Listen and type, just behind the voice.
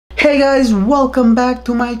Hey guys, welcome back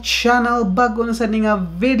to my channel. Bago na sa nga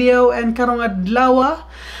video and karong adlaw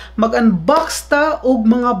mag-unbox ta og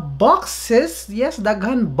mga boxes. Yes,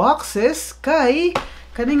 daghan boxes kay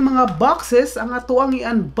kaning mga boxes ang ato ang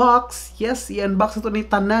i-unbox. Yes, i-unbox ito ni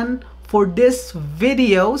tanan for this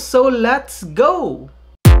video. So let's go.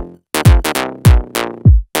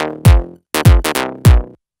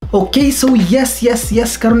 Okay, so yes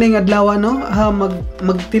karon nga adlaw no,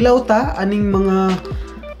 magtilaw ta aning mga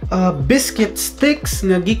biscuit sticks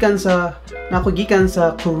nga gikan sa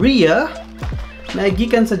Korea, na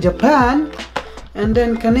gikan sa Japan, and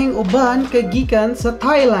then kaning uban kay gikan sa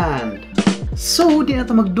Thailand. So di na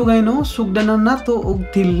ta magdugay no, sugdanan nato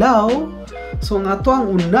og tilaw. So ang ato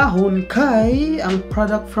ang unahon kay ang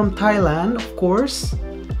product from Thailand, of course.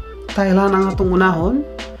 Thailand ang atong unahon,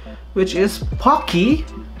 which is Pocky.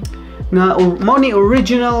 Nga mao ni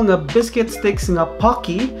original nga biscuit sticks nga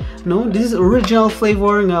Pocky, no? This is original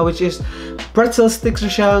flavor nga, which is pretzel sticks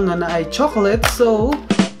siya nga naay chocolate. So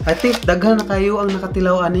I think daghan na kayo ang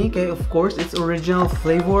nakatilaw ani kay of course it's original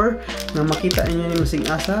flavor nga makita niyo ni masing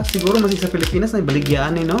asa. Siguro masing sa Pilipinas na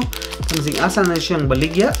baligya ani no? Masing asa na siyang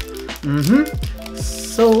baligya.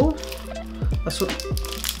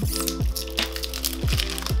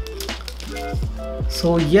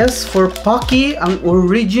 So yes, for Pocky, ang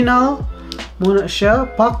original muna siya.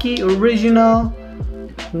 Pocky original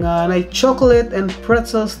nga na chocolate and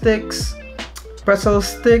pretzel sticks. Pretzel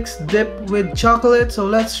sticks dipped with chocolate. So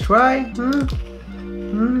let's try.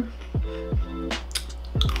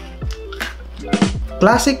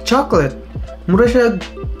 Classic chocolate. Mura siya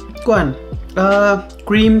kuan.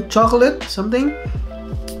 Cream chocolate something.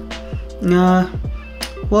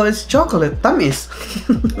 Well, it's chocolate. Tamis.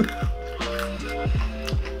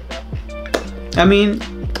 I mean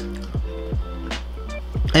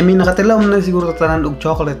nakatilaw mo na siguro tanan og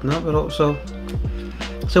chocolate no, pero so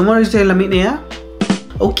mo rin siya lamig niya.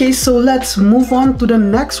 Okay, so let's move on to the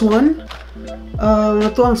next one.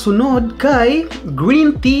 Ito ang sunod kay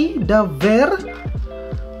green tea da ver.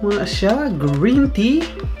 Muna siya green tea.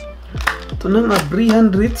 Ito nang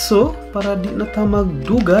abrihan ritso para di na ta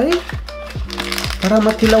magdugay, para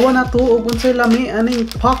matilawan na to og unsay lami aning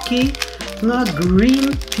Pocky nga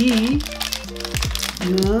green tea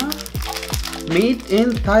na made in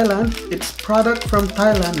Thailand. It's product from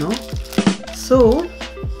Thailand, no? So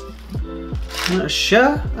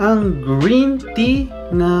siya ang green tea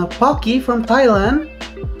na Pocky from Thailand.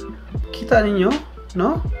 Kita ninyo,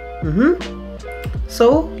 no?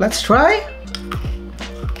 So let's try.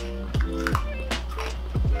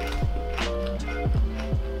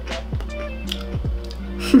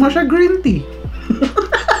 Masya green tea.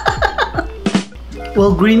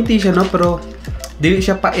 Well, green tea siya no, pero dili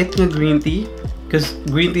siya pait nga green tea, because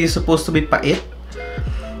green tea is supposed to be pait.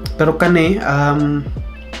 Pero kani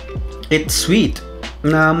it's sweet.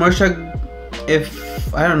 Na more siya, if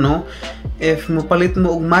I don't know, if mopalit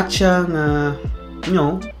mo og matcha nga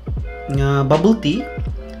nga bubble tea,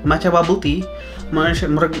 matcha bubble tea,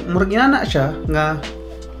 murag inana siya nga,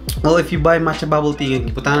 well, if you buy matcha bubble tea nga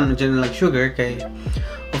giputanan mo dyan like sugar, kay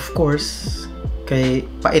of course kay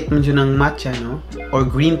pait man dyan ng matcha no, or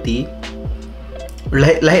green tea.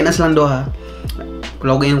 Lahi na silang doha.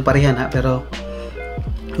 Kulog yung parihan ha, pero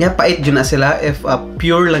pait dyan na sila if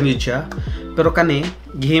pure lang yun siya. Pero kani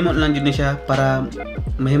gihimot lang yun siya para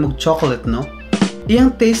mahimog chocolate no.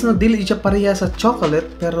 Iyang taste no, dili siya pareha sa chocolate,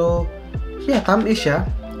 pero tamis siya.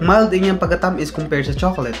 Mild din yung pagkatamis compared sa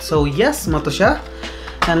chocolate. So yes, mato siya.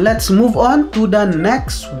 And let's move on to the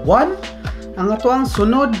next one. Ang ato ang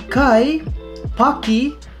sunod kay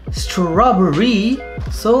Pocky strawberry.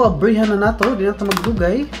 So abrihan na nato, di na ta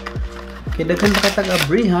magdugay kay daghan pa katag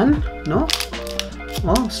abrihan no.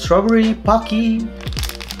 Strawberry Pocky.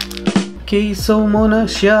 Okay, so muna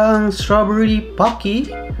siyang strawberry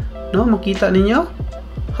Pocky no, makita ninyo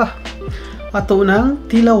ato nang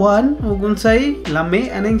tilawan ug unsay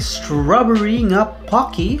lami aning strawberry nga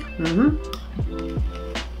Pocky.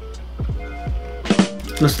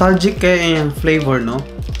 Nostalgic kay ang flavor no,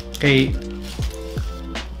 kay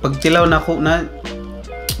pagtilaw na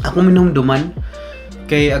ako minumduman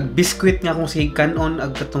kay ag biscuit nga akong sige kanon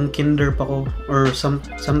ag katong kinder pa ko, or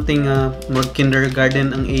something more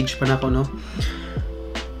kindergarten ang age pa nako no,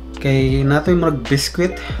 kay natoy mag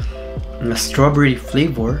biscuit nga strawberry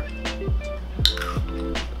flavor.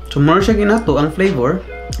 So more siya ginato ang flavor.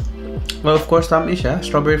 Well, of course tamis siya,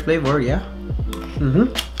 strawberry flavor, yeah.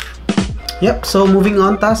 Yep, so moving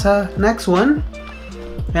on ta sa next one.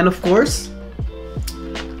 And of course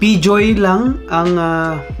P-Joy lang ang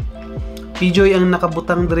P-Joy ang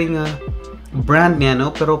nakabutang diri nga brand niya no,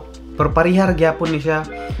 pero parihar gyapon ni siya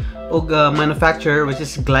og manufacturer which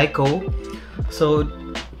is Glyco. So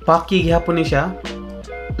Pocky gihapon ni siya.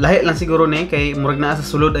 Lahi lang siguro ni kay murag naa sa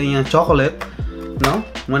sulod ay yung chocolate, no?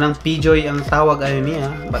 Munang Pijoy ang tawag ayo niya,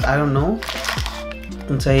 but I don't know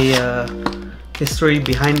unsay history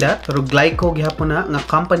behind that. Pero Glyco gihapon na nga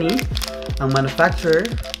company ang manufacturer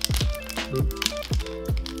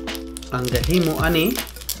ang gahimo ani,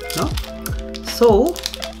 no? So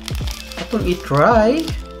atong i-try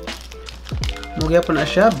mo gihapon na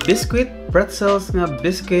siya biscuit, pretzels nga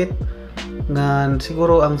biscuit nga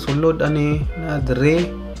siguro ang sulod ani na dire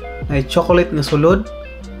ay chocolate nga sulod.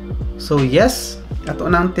 So yes, ato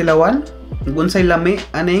nang tilawan unsay lami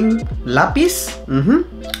aning lapis.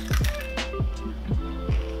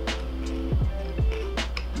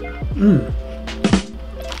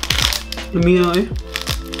 Lumiya eh.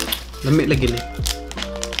 Lami lagi ni.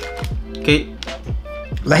 Okay.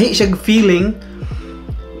 Lahi siya feeling.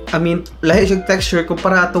 I mean, lahi siya texture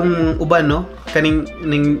kumpara atong uban, no? Kaning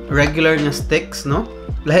ning regular nga sticks, no?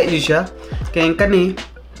 Lahi siya. Kaya kani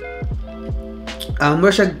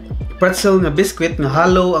more siya pretzel nga biscuit nga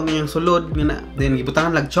hollow ang iyang sulod nga na then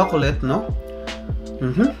gibutangan lag chocolate, no?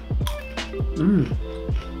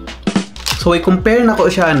 So i-compare nako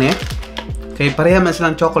siya ani kay pareha man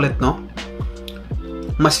silang chocolate, no?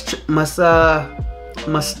 Mas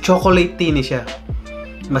chocolatey ni siya.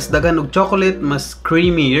 Mas dagan og chocolate, mas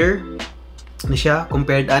creamier ni siya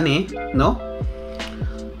compared ani, no?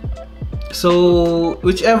 So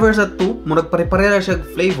whichever sa two, murag pare-pareha siya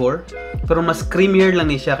flavor, pero mas creamier lang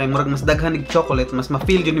ni siya kay murag mas daghan nig chocolate, mas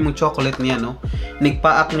ma-feel jud nimo chocolate niya, no?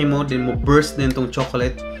 Nigpaak nimo din mo burst din tong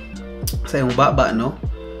chocolate sa imong baba, no?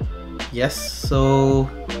 Yes. So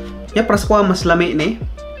yeah, para sa kuha mas lami ni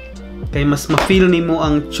kay mas ma-feel nimo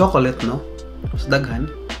ang chocolate, no? Mas daghan.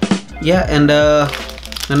 Yeah, and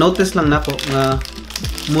na-notice lang nako nga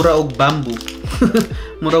mura og bamboo.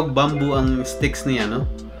 Mura og bamboo ang sticks niya, no?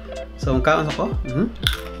 So ang kaon ako.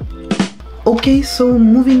 Okay, so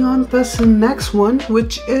moving on to the next one,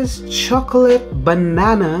 which is chocolate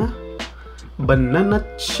banana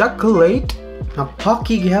chocolate na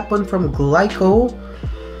Pocky gihapon from Glyco.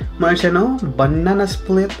 Mao siya, no? Banana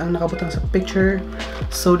split ang nakabutang sa picture.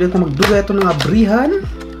 So dito magdugay ito ng abrihan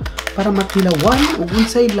para matilawan ug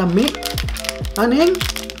unsay lami aning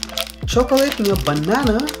chocolate nga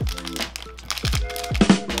banana.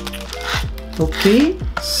 Okay,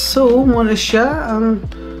 so muna siya ang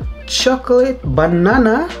chocolate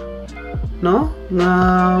banana, no? Nga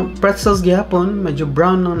pretzels gihapon, medyo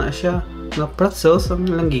brown na siya nga pretzels ang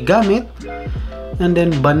lang gigamit. And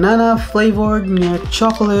then banana flavored nga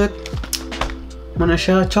chocolate. Muna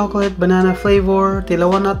siya chocolate banana flavor.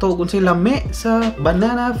 Tilawan na to kung unsay lami sa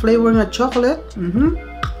banana flavor nga chocolate.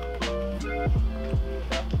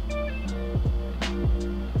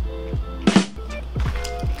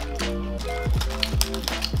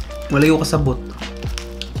 Wala ko kasabot.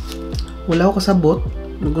 Wala ko kasabot.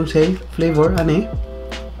 Kung say flavor ani.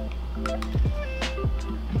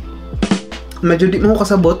 Medyo di mo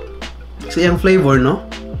kasabot sa iyang flavor, no?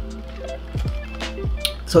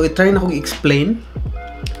 So i-try na kong i-explain.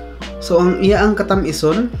 So ang iya ang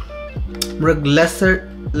katamison, murag less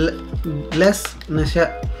na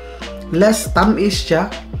siya, less tamis siya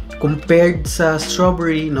compared sa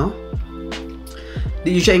strawberry, no?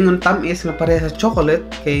 Di siya ingon tamis nga pareha sa chocolate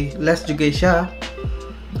kay less jugay siya.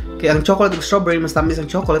 Kay ang chocolate ug strawberry mas tamis ang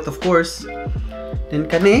chocolate, of course. Then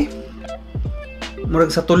kani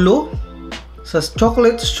murag sa tulo sa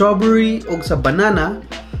chocolate, strawberry ug sa banana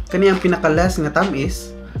kani ang pinaka-less nga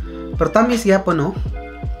tamis. Pero tamis gyapon, no?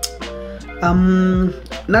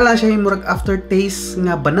 Nala siya yung murag aftertaste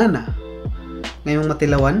nga banana ngayong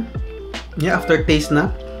matilawan. Yeah, aftertaste na.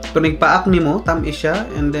 Kung nagpaak nimo, tamis siya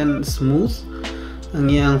and then smooth ang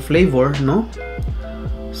iyang flavor, no?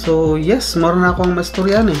 So yes, moro na akong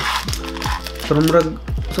mastoryan eh. Pero murag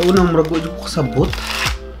sa unang murag ko kasabot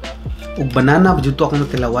ug banana jud to akong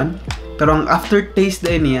matilawan. Pero ang aftertaste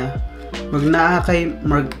din niya murag naa kay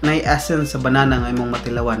murag nay essence sa banana nga imong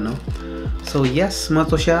matilawan, no? So yes, mo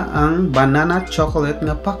to siya ang banana chocolate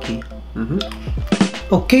nga Pocky.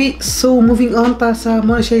 Okay, so moving on ta sa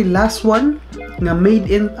mo siya last one nga made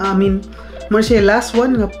in mo siya last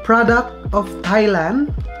one nga product of Thailand,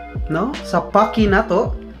 no? Sa Pocky na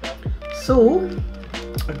to. So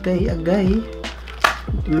agay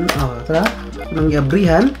tara nang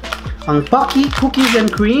iabrihan ang Pocky cookies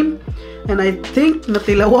and cream. And I think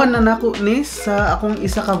natilawan na nako ni sa akong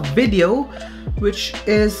isa ka video, which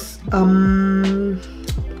is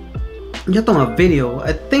yato nga video.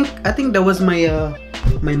 I think that was my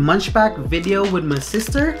my munch pack video with my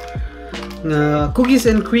sister nga cookies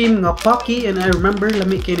and cream nga Pocky, and I remember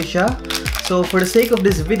lami kay ni siya. So for the sake of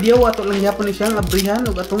this video, ato lang yapon ni siyang abrihan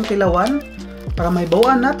ug atong tilawan para may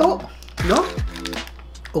bawaan nato, no?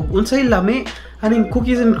 Ug unsay lami aning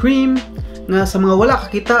cookies and cream nga sa mga wala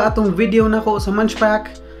kakita atong video nako sa Munch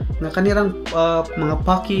Pack nga kanirang mga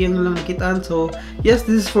Pocky ang lang nakitaan. So yes,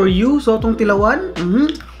 this is for you. So atong tilawan.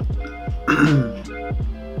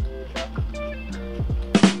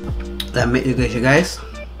 Lami juga siya, guys.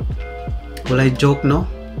 Walay joke, no?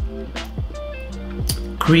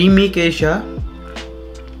 Creamy kay siya.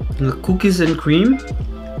 Nga cookies and cream,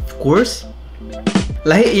 of course.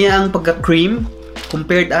 Lahi iya ang pagka-cream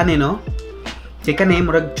compared ani, no? Kay kani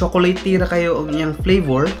murag chocolatey ra kayo ang iyang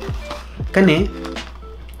flavor. Kani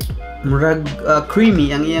murag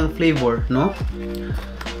creamy ang iyang flavor, no?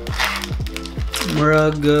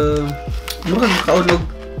 Murag kaon og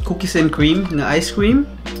cookies and cream nga ice cream,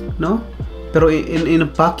 no? Pero in a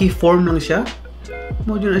Pocky form lang siya.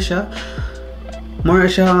 Mo na siya. More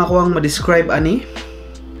siya nga ako ang ma-describe ani.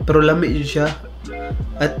 Pero lami jud siya.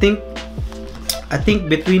 I think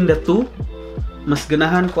between the two, mas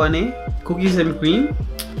ganahan ko ani cookies and cream.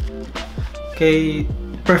 Kay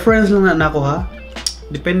preference lang na ako, ha.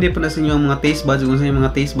 Depende pa na sa inyo ang mga taste buds kung sa inyo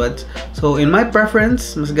mga taste buds. So in my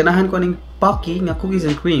preference, mas ganahan ko aning Pocky nga cookies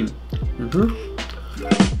and cream.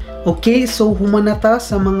 Okay, so humanata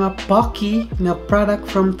sa mga Pocky nga product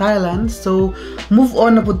from Thailand. So move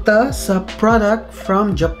on na pud ta sa product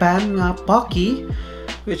from Japan nga Pocky,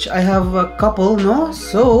 which I have a couple, no?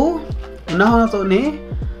 So unahon na to ni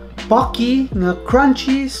Pocky nga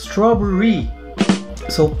crunchy strawberry.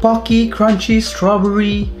 So Pocky crunchy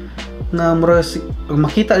strawberry nga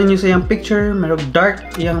makita ninyo sa iyang picture, merong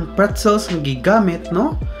dark iyang pretzels nga gigamit,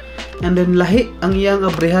 no? And then lahi ang iyang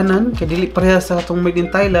abrihanan kay dili pareha sa atong made in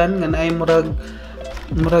Thailand nga naay murag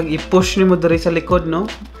i-push nimo diri sa likod, no?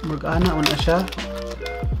 Murag ana una siya.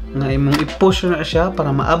 Nga imong i-push na siya para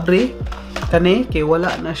maabri. Kani kay wala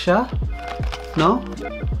na siya, no?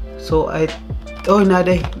 So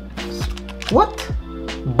naday. What?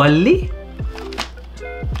 Bali?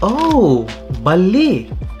 Oh, bali.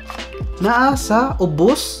 Naa sa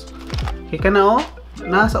ubos. Kay kana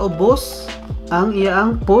naa sa ubos ang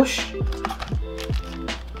iyang push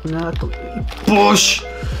na to push.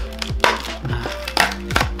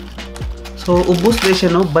 So ubos na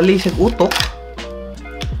siya, no? Bali siya utok.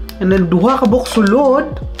 And then duha ka buok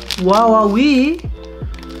sulod. Wawawi.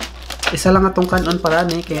 Isa lang atong kanon para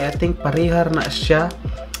ni kay I think parihar na siya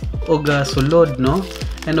og sulod, no?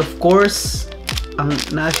 And of course ang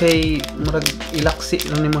naa siya murag ilaksi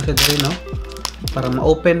lang nimo siya diri, no? Para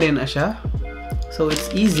ma-open din na siya. So it's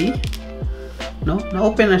easy, no?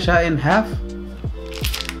 Na-open na siya in half.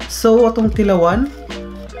 So atong tilawan,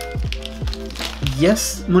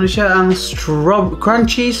 yes, muna siya ang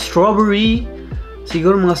crunchy strawberry.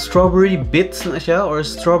 Siguro mga strawberry bits na siya or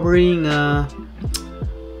strawberry nga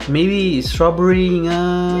maybe strawberry nga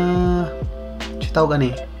tawag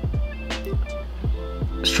gani.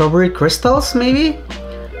 Strawberry crystals maybe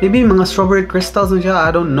mga strawberry crystals na siya,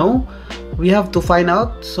 I don't know. We have to find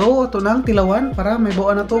out. So ato nang tilawan para may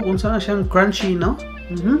buo na to kung saan na siyang crunchy, no?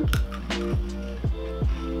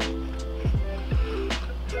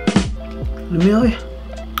 Lumiyoy.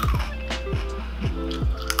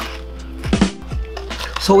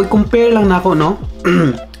 So i-compare lang nako, no?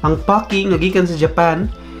 Ang Pocky nga gikan sa Japan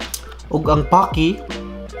ug ang Pocky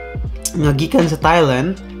nga gikan sa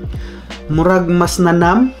Thailand, murag mas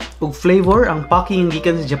nanam ug flavor ang Pocky nga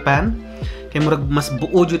gikan sa Japan. Kay murag mas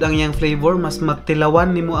buo jud ang iyang flavor, mas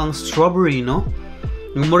matilawan nimo ang strawberry, no?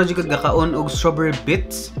 Murag jud gakaon og strawberry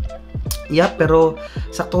bits. Yeah, pero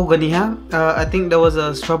sakto ganiha. I think that was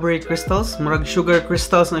a strawberry crystals, murag sugar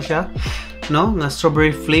crystals na siya, no? Nga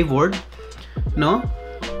strawberry flavored, no?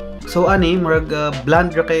 So ani murag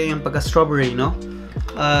bland ra kay yung pagka-strawberry, no?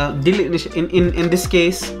 Dili in this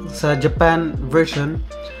case sa Japan version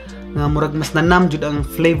nga murag mas nanam jud ang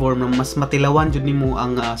flavor, mas matilawan jud nimo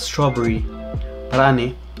ang strawberry. Para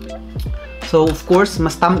ani. So of course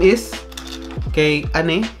mas tamis kay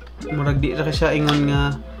ani murag di ra siya ingon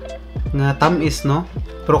nga tamis, no?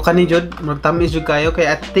 Pero kani jud murag tamis jud kayo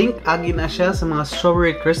kay I think agi na siya sa mga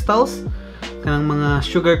strawberry crystals, kanang mga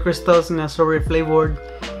sugar crystals nga strawberry flavored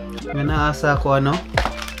nga naa sa ko ano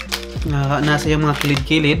nga nasa yung mga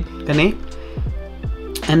kilid-kilid kani.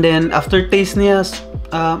 And then after taste niya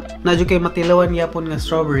nadyo kay matilawan yapon nga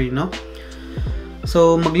strawberry, no?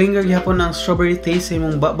 So maglinger yapon ang strawberry taste sa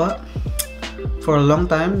imong baba for a long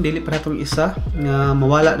time, dili para itong isa nga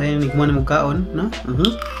mawala dahil nigmuan mo kaon, no?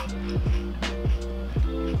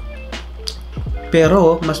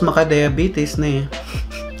 Pero mas maka-diabetes na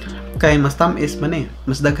kay mas tamis man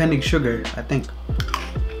mas daghan nig sugar, I think.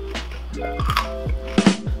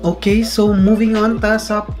 Okay, so moving on ta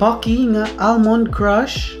sa Pocky nga almond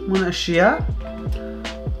crush muna siya.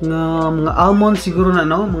 Nga mga almond siguro na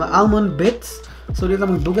no, mga almond bits. So dito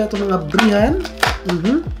magduga ito mga brihan.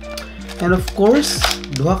 And of course,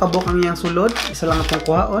 duha ka buok ang iyang sulod, isa lang atong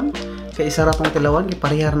kuhaon, kay isa ra tong tilawan, kay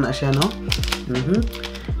parehar na siya no.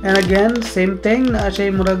 And again, same thing na siya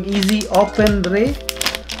murag easy open dre.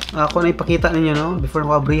 Ako na ipakita ninyo no before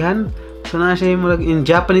ko abrihan. So na siya murag in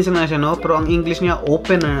Japanese na siya no, pero ang English niya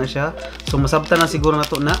open na siya. So masabtan na siguro na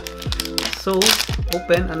to na. So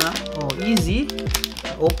open ana, oh easy.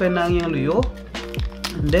 Open na ang iyang luyo.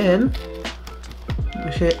 And then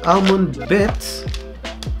siya almond bits.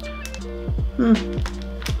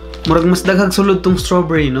 Murag mas daghag sulod tong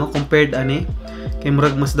strawberry no compared ani. Kay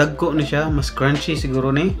murag mas dagko ni siya, mas crunchy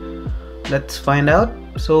siguro ni. Let's find out.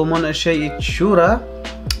 So mo na siya itsura.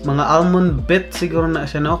 Mga almond bit siguro na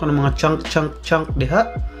siya no, kanang mga chunk diha.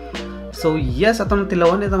 So yes, atong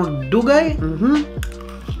tilawan ito magdugay.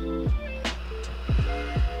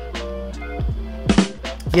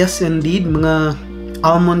 Yes indeed, mga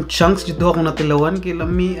almond chunks dito ako natilawan kay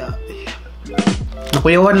lami.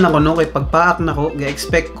 Nakuyawan lang ko no, kay pagpaak na ko,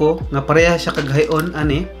 ga-expect ko nga pareha siya kaghayon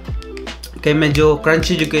ani. Kay medyo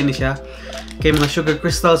crunchy jud kay ni siya. Kay mga sugar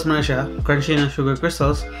crystals man siya, crunchy na sugar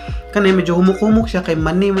crystals. Kanay medyo humuk-humuk siya, kay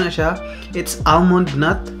mani man siya. It's almond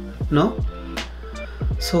nut, no?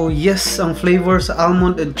 So yes, ang flavor sa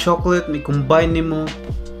almond and chocolate ni combine nimo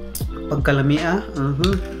pagkalamia.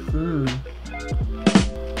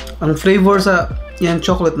 Ang flavor sa yan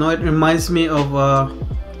chocolate no, it reminds me of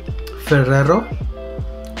Ferrero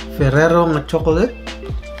nga chocolate.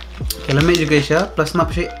 Kalami jud kay siya, plus na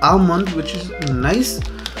pa siya almond which is nice.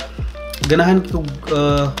 Ganahan ko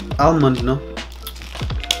almond no.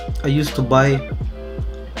 I used to buy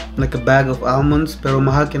like a bag of almonds pero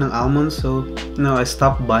mahal kinang almonds, so no, I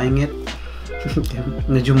stopped buying it.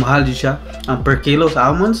 Medyo mahal din siya ang per kilo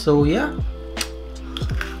sa almonds, so yeah.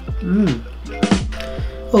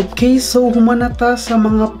 Okay, so humana ta sa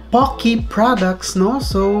mga Pocky products no.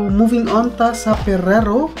 So moving on ta sa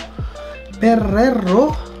Pepero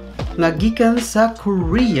nga gikan sa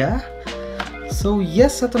Korea. So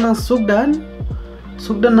yes, ato nang sugdan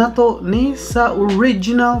nato ni sa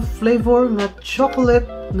original flavor nga chocolate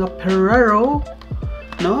nga Pepero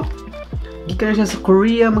no. Gikan siya sa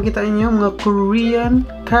Korea, makita niyo mga Korean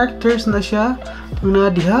characters na siya ang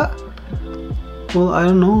diha. Well, I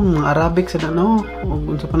don't know, mga Arabic sa no, o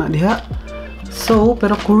unsa pa na diha. So,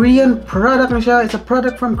 pero Korean product na siya. It's a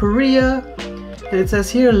product from Korea. And it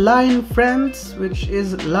says here Line Friends, which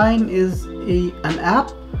is Line is an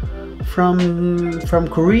app from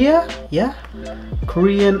Korea. Yeah.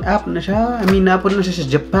 Korean app na siya. I mean, napod na siya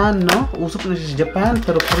sa Japan, no? Usap na siya sa Japan,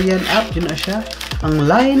 pero Korean app yun na siya.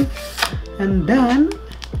 Ang Line. And then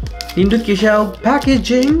nindot kay siya og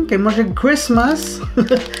packaging kay mo siya Christmas.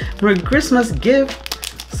 More Christmas gift.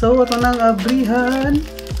 So ato nang abrihan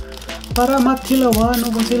para matilawan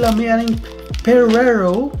kung sila may aning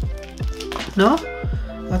Pepero no.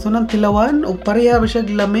 Ato nang tilawan og pareha ba siya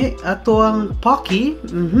lami ato ang Pocky.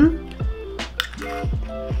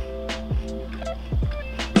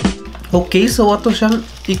 Okay, so ato siyang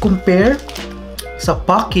i-compare sa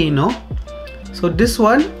Pocky no. So this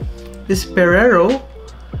one is Pepero.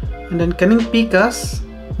 And then kaning pikas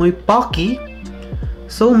may Pocky.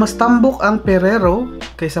 So mas tambok ang Pepero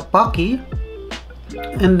kaysa Pocky.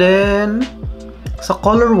 And then sa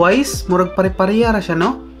color wise murag pare-pareha ra siya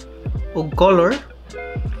no og color.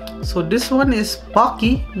 So this one is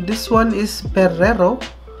Pocky, this one is Pepero.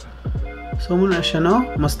 So muna siya no,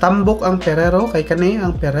 mas tambok ang Pepero kay kani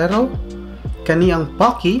ang Pepero, kani ang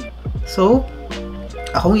Pocky. So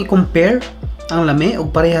akong i-compare ang lami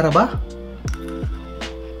og pareha ra ba?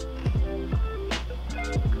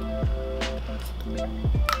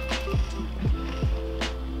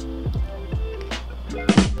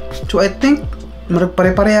 So I think murag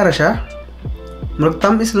pare-pareha ra siya. Murag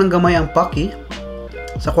tamis lang gamay ang Pocky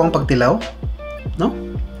sa kuang pagtilaw, no?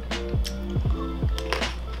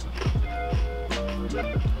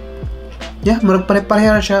 Yeah, murag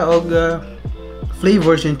pare-pareha ra siya og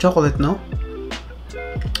flavors yung chocolate, no?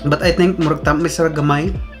 But I think murag tamis ra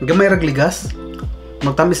gamay ra ligas.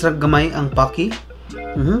 Murag tamis ra gamay ang Pocky.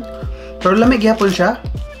 Pero lamig gyapon siya.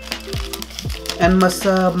 And mas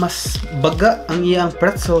baga ang iyang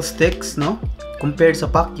pretzel sticks no compared sa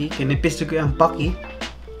Pocky. Kay nipis jud ang Pocky.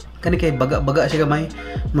 Kani kay baga siya gamay.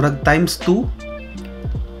 Murag times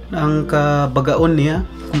 2 ang kabagaon niya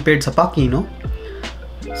compared sa Pocky no.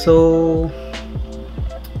 So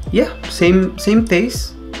yeah, same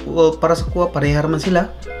taste. Well, para sa kuha pareha man sila.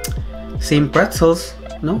 Same pretzels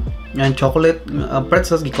no. Yan chocolate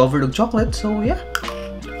pretzels gi-covered og chocolate. So yeah.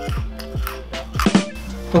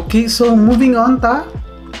 Okay, so moving on ta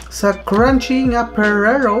sa crunchy nga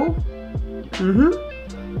Pepero.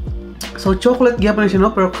 So chocolate gyapon siya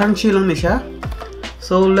no, pero crunchy lang ni siya.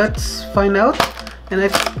 So let's find out. And I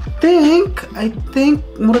think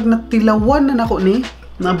murag na tilawan na nako ni,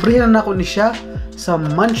 nabrihan na nako ni siya sa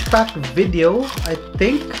munch pack video. I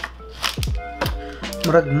think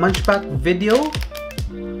murag munch pack video.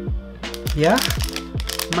 Yeah,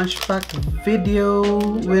 munch pack video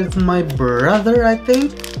with my brother, I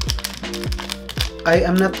think. I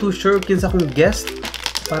am not too sure kinsa akong guest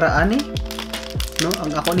para ani, no?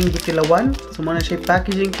 Ang ako ning gitilawan, so mo na siya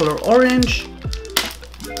packaging color orange.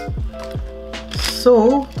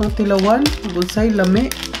 So tong tilawan unsay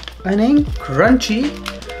lami aning crunchy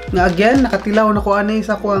nga again nakatilaw na ko ani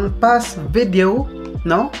sa ko ang past video,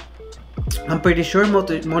 no? I'm pretty sure mo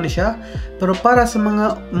ni siya, pero para sa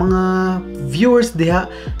mga viewers diha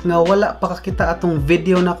nga wala pa kakita atong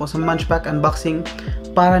video nako sa munch pack unboxing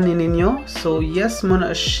para ninyo, so yes mo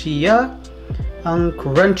na siya ang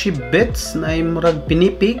crunchy bits na ay murag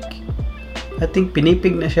pinipig. I think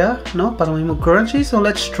pinipig na siya, no, para may mo crunchy. So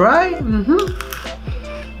let's try.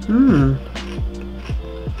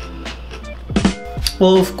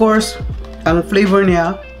 Well, of course ang flavor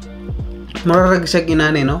niya murag siya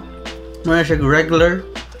ginani, no, mura siya regular,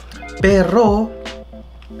 pero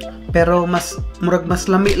mas murag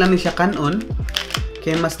mas lami lang ni siya kanon,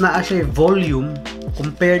 kay mas naa siya volume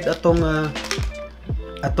compared atong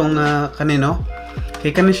kanino,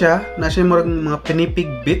 kay kani siya na siya murag mga pinipig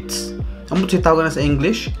bits, amo siya tawag na sa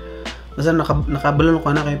English, basta nakabalon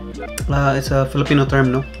ko na kay it's a Filipino term,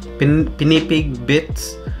 no, pinipig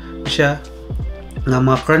bits siya nga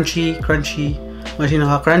mga crunchy mas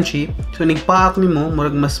naka-crunchy. So nigpaak nimo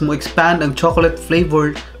murag mas mo expand ang chocolate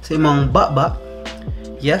flavor sa imong baba.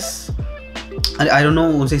 Yes, I don't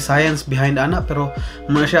know unsay science behind ana, pero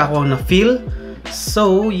muna siya ako na feel.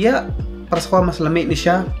 So yeah, para sa ko mas lami ni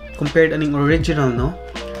siya compared aning original, no.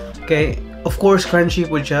 Okay, of course crunchy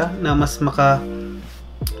po siya na mas maka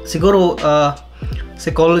siguro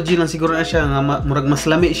psychology lang siguro na siya nga murag mas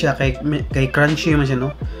lami siya kay crunchy man siya,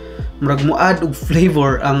 no. Murag mo add og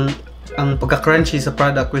flavor ang pagka-crunchy sa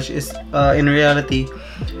product, which is in reality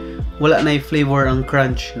wala na flavor ang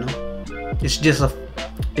crunch, no. It's just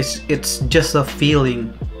a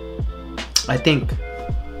feeling, I think.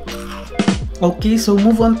 Okay, so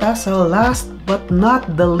move on ta sa last but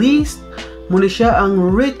not the least, muna siya ang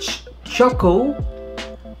rich choco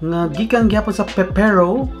nga gikan gyapon sa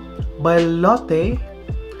Pepero by Lotte.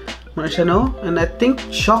 Muna siya, no, and I think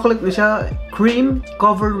chocolate na siya, cream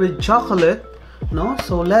covered with chocolate, no.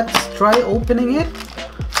 So let's try opening it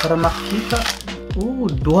para makita.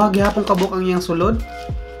 Duha gyapon kabuk ang iyang sulod,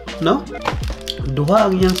 no, duha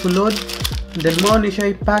ang iyang sulod. Then mo ni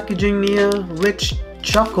siya packaging niya rich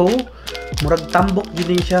choco, murag tambok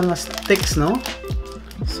din siya nga sticks, no.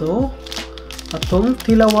 So atong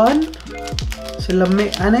tilawan sila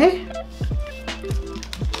may ane,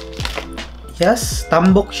 yes,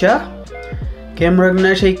 tambok siya kay murag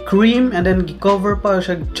na siya cream and then gi-cover pa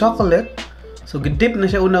siya chocolate. So gidip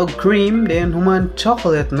na siya una og cream then human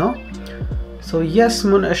chocolate, no. So yes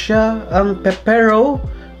mo na siya ang Pepero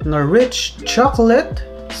nga rich chocolate.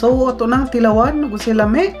 So ato nang tilawan kung sila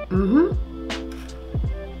lami.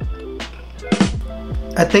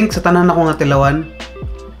 I think sa tanan ako nga tilawan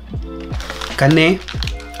kani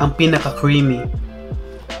ang pinaka creamy.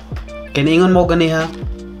 Kaya ingon mo gani ha,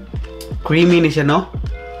 creamy ni siya, no.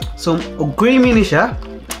 So og creamy ni siya,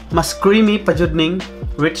 mas creamy pa jud ning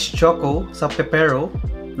rich choco sa Pepero,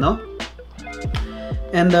 no.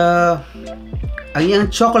 And ang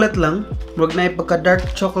iyang chocolate lang wag na pagka dark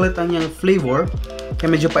chocolate ang iyang flavor,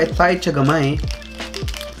 kaya medyo pait-pait siya gamay,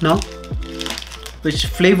 no, which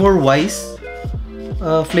flavor wise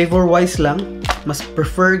lang mas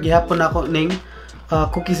prefer gihapon ako ning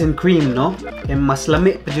cookies and cream, no, kaya mas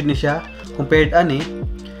lami pa jud ni siya compared ani,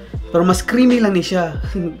 pero mas creamy lang ni siya.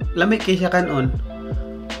 Lami kay siya kanon.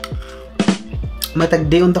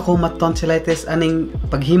 Matagdion ta ko matonsillitis aning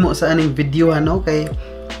paghimo sa aning video, no, kay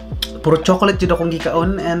puro chocolate jud akong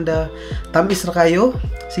gikaon and tamis ra kayo.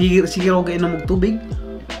 Sige ra gainom og tubig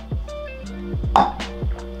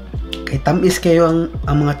kay tamis kayo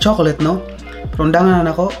ang mga chocolate, no. Pero undangan na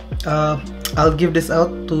nako, I'll give this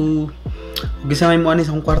out to gisamay mo ani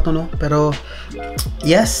sa akong kwarto, no. Pero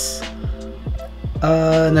yes,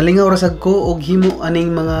 nalingaw ra sad ko og himo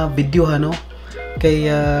aning mga video, no. Kay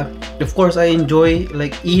of course I enjoy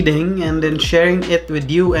like eating and then sharing it with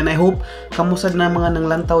you, and I hope kamusad na mga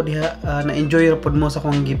nanglantaw diha na enjoy ra pod mo sa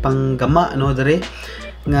akong gipanggama, no, dere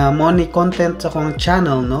nga mo ni content sa akong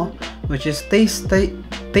channel, no, which is taste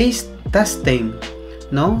testing,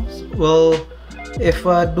 no. Well, if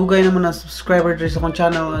dugay naman na subscriber diri sa akong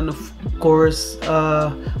channel, and of course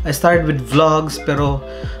I started with vlogs, pero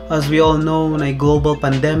as we all know na global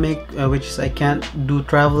pandemic, which is I can't do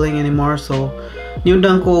traveling anymore, so yun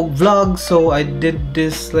lang ko vlog. So I did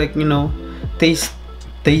this like, you know,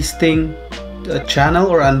 tasting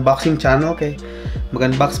channel or unboxing channel, kay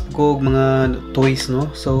mag-unbox ko mga toys,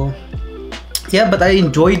 no? So yeah, but I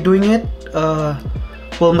enjoyed doing it.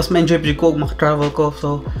 Well, mas ma-enjoy ko maka-travel ko.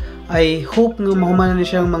 So I hope nga mahumanan ni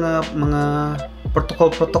siyang mga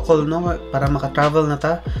protocol, no, para maka-travel na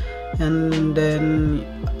ta. And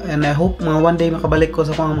I hope mga one day makabalik ko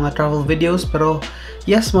sa akong mga travel videos. Pero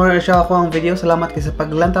yes, more siya ako ang video. Salamat kay sa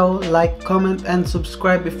paglantaw, like, comment, and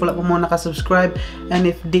subscribe if wala pa mo naka-subscribe. And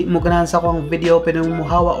if di mo ganahan sa akong video, pwede mo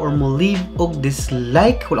hawa or mo leave og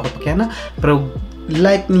dislike. Wala ko pa kaya na, pero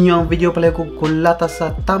like niyo ang video, pala ko kulata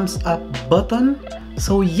sa thumbs up button.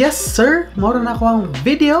 So yes sir, more na ako ang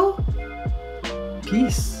video.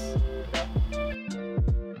 Peace.